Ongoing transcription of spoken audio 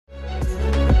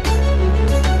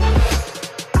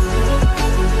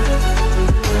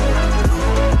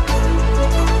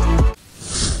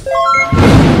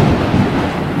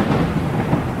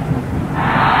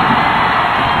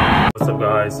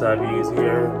guys, SAVVYAZE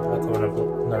here, back with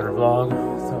another vlog.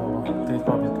 So today's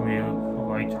probably gonna be a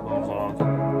light chill vlog.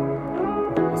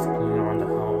 Just cleaning around the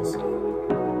house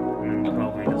and then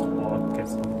probably just walk, get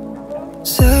some.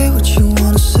 Say what you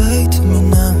wanna say to me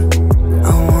now.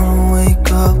 I wanna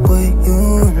wake up with you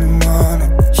in the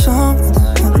morning. Show me there's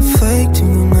nothing fake to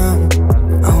me now.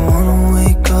 I wanna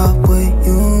wake up with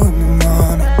you in the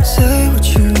morning. Say what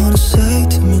you wanna say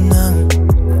to me now.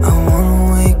 I wanna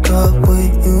wake up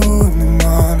with you in the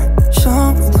morning. Show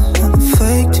me there's nothing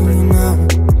fake to me now.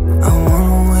 I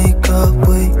wanna wake up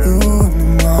with you in the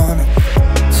morning.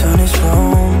 Turn this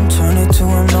room, turn it to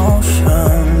an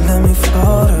ocean. Let me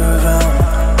float around.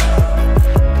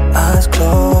 Eyes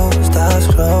closed,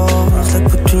 like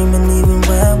we're dreaming even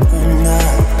when we're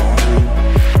not.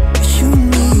 You and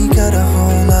me got a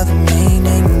whole other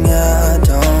meaning, I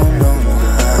don't know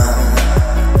how.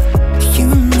 You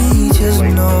and me just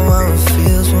know how it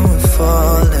feels when we're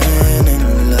falling in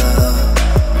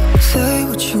love. Say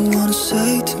what you wanna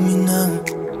say to me now.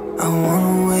 I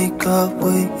wanna wake up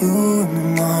with you in the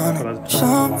morning.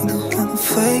 Show me there's nothing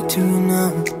fake to me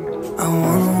now. I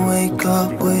wanna wake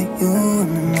up with you in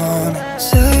the morning.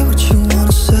 Say what you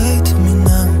wanna say to me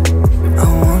now. I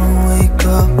wanna wake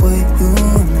up with you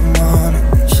in the morning.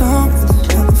 Show me there's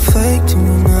nothing fake to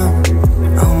me now.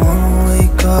 I wanna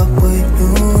wake up with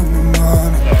you in the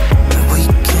morning. We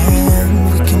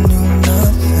can do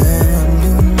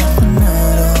nothing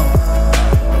at all.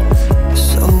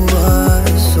 So what,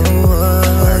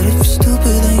 if you're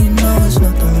stupid then you know there's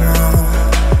nothing wrong.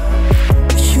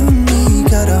 You and me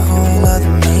got a whole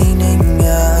other meaning,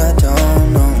 I don't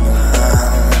know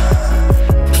how.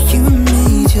 You and me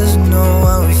just know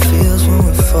how it feels when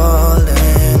we're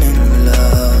falling in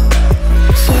love.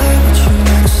 Say what you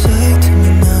wanna say to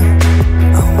me now.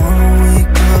 I wanna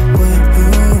wake up with you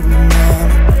in the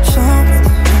morning. Show me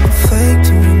there's nothing fake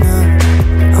to me now.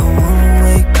 I wanna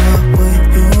wake up with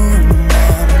you in the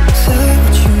morning. Say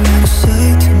what you wanna say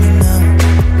to me now.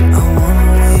 I wanna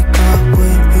wake up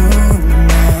with you in the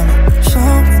morning.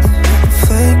 Show me there's nothing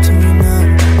fake to me now.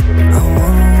 I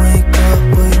wanna wake up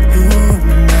with you in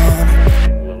the morning.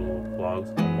 Little vlogs,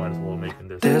 might as well making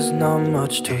this. There's not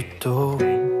much to do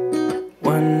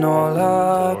when all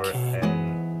I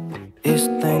can is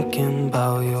thinking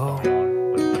about you.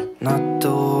 Not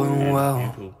doing well,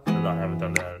 I haven't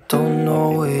done that don't know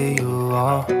where you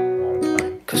are, in a long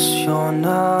time. 'cause you're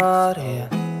not here.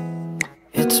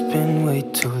 It's been way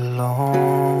too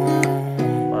long.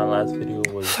 My last video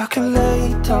was If I could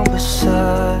lay down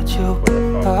beside you,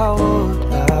 I would.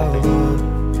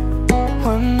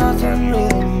 When nothing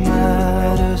really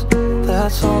matters,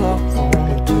 that's all I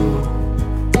wanna do.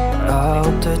 I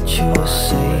hope that you are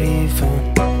safe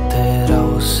and that I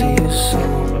will see you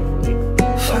soon.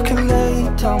 If I could lay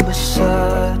down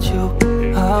beside you,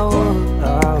 I would.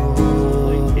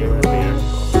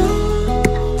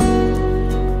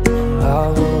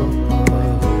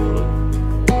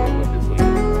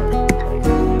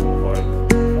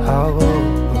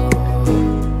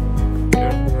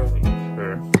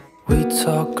 We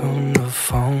talk on the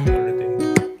phone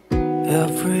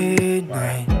every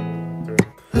night.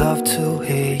 Love to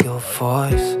hear your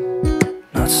voice.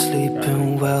 Not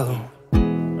sleeping well,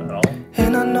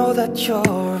 and I know that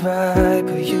you're right,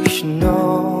 but you should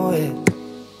know it.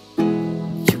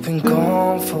 You've been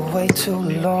gone for way too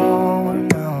long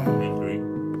now.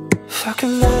 If I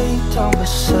could lay down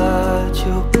beside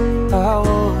you, I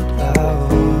would.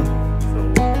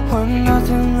 When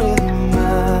nothing really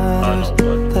matters,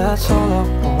 that's all I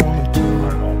wanna do.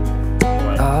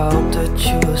 I hope that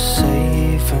you are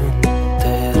safe and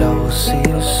that I will see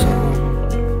you soon.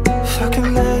 If I could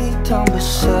lay down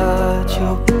beside you,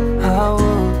 I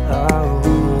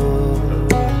would.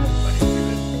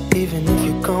 Even if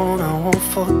you're gone, I won't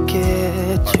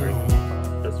forget you.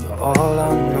 You're all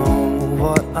I know,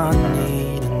 what I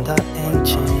need, and that ain't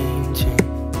changing.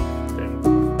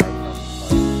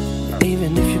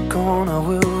 Even if you're gone, I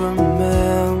will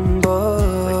remember.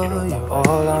 You're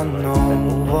all I know,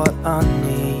 what I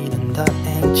need, and that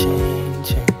ain't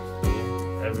changing.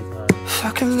 If I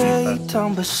could lay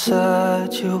down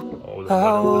beside you, I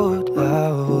would.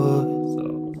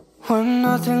 When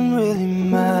nothing really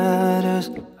matters,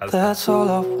 that's all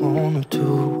I wanna do.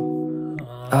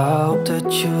 I hope that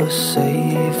you are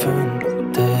safe and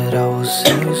that I will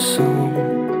see you soon.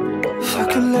 If I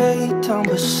could lay down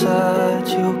beside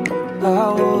you, I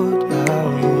would.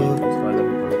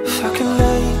 If I could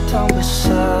lay down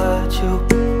beside you,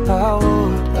 I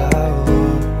would.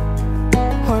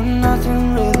 When nothing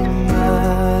really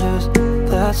matters,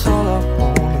 that's all I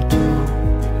wanna do.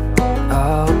 I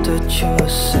hope that you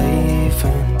are safe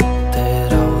and that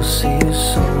I will see you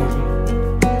soon.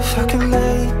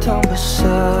 down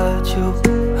beside you.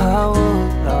 I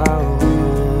would, I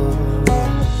would,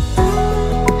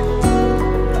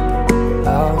 I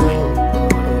would,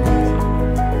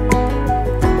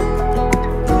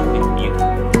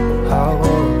 I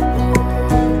would.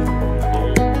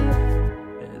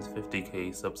 It is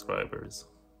 50K subscribers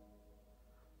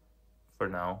for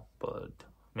now, but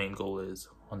main goal is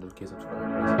 100K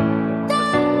subscribers.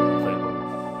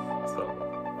 So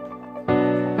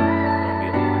it'll be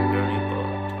a long journey, but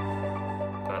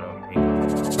gotta make it.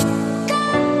 It's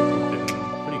been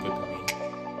pretty good to me.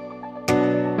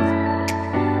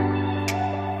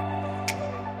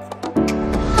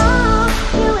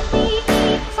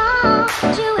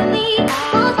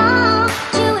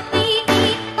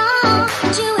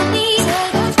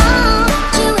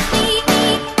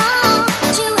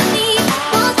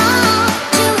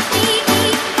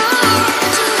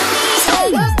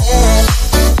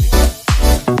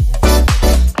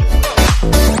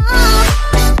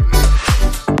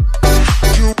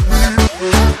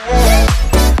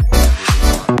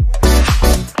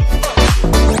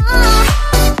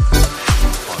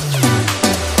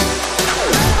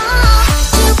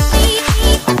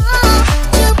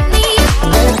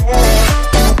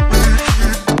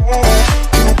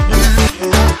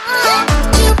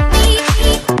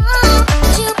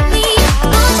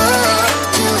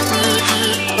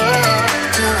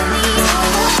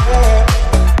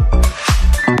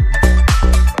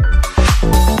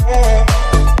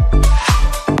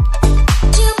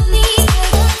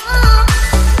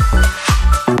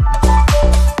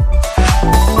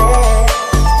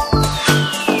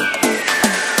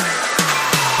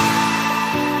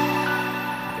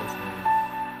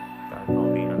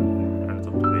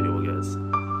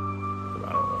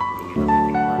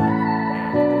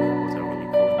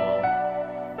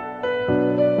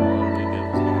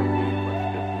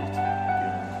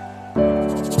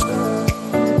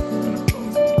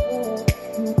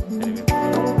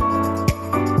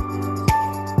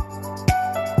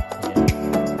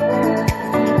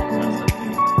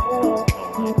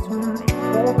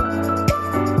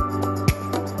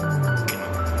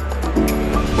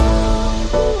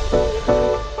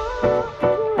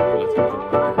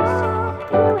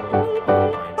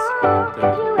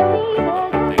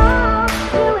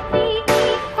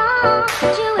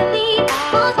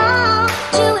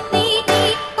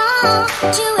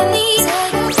 You and me.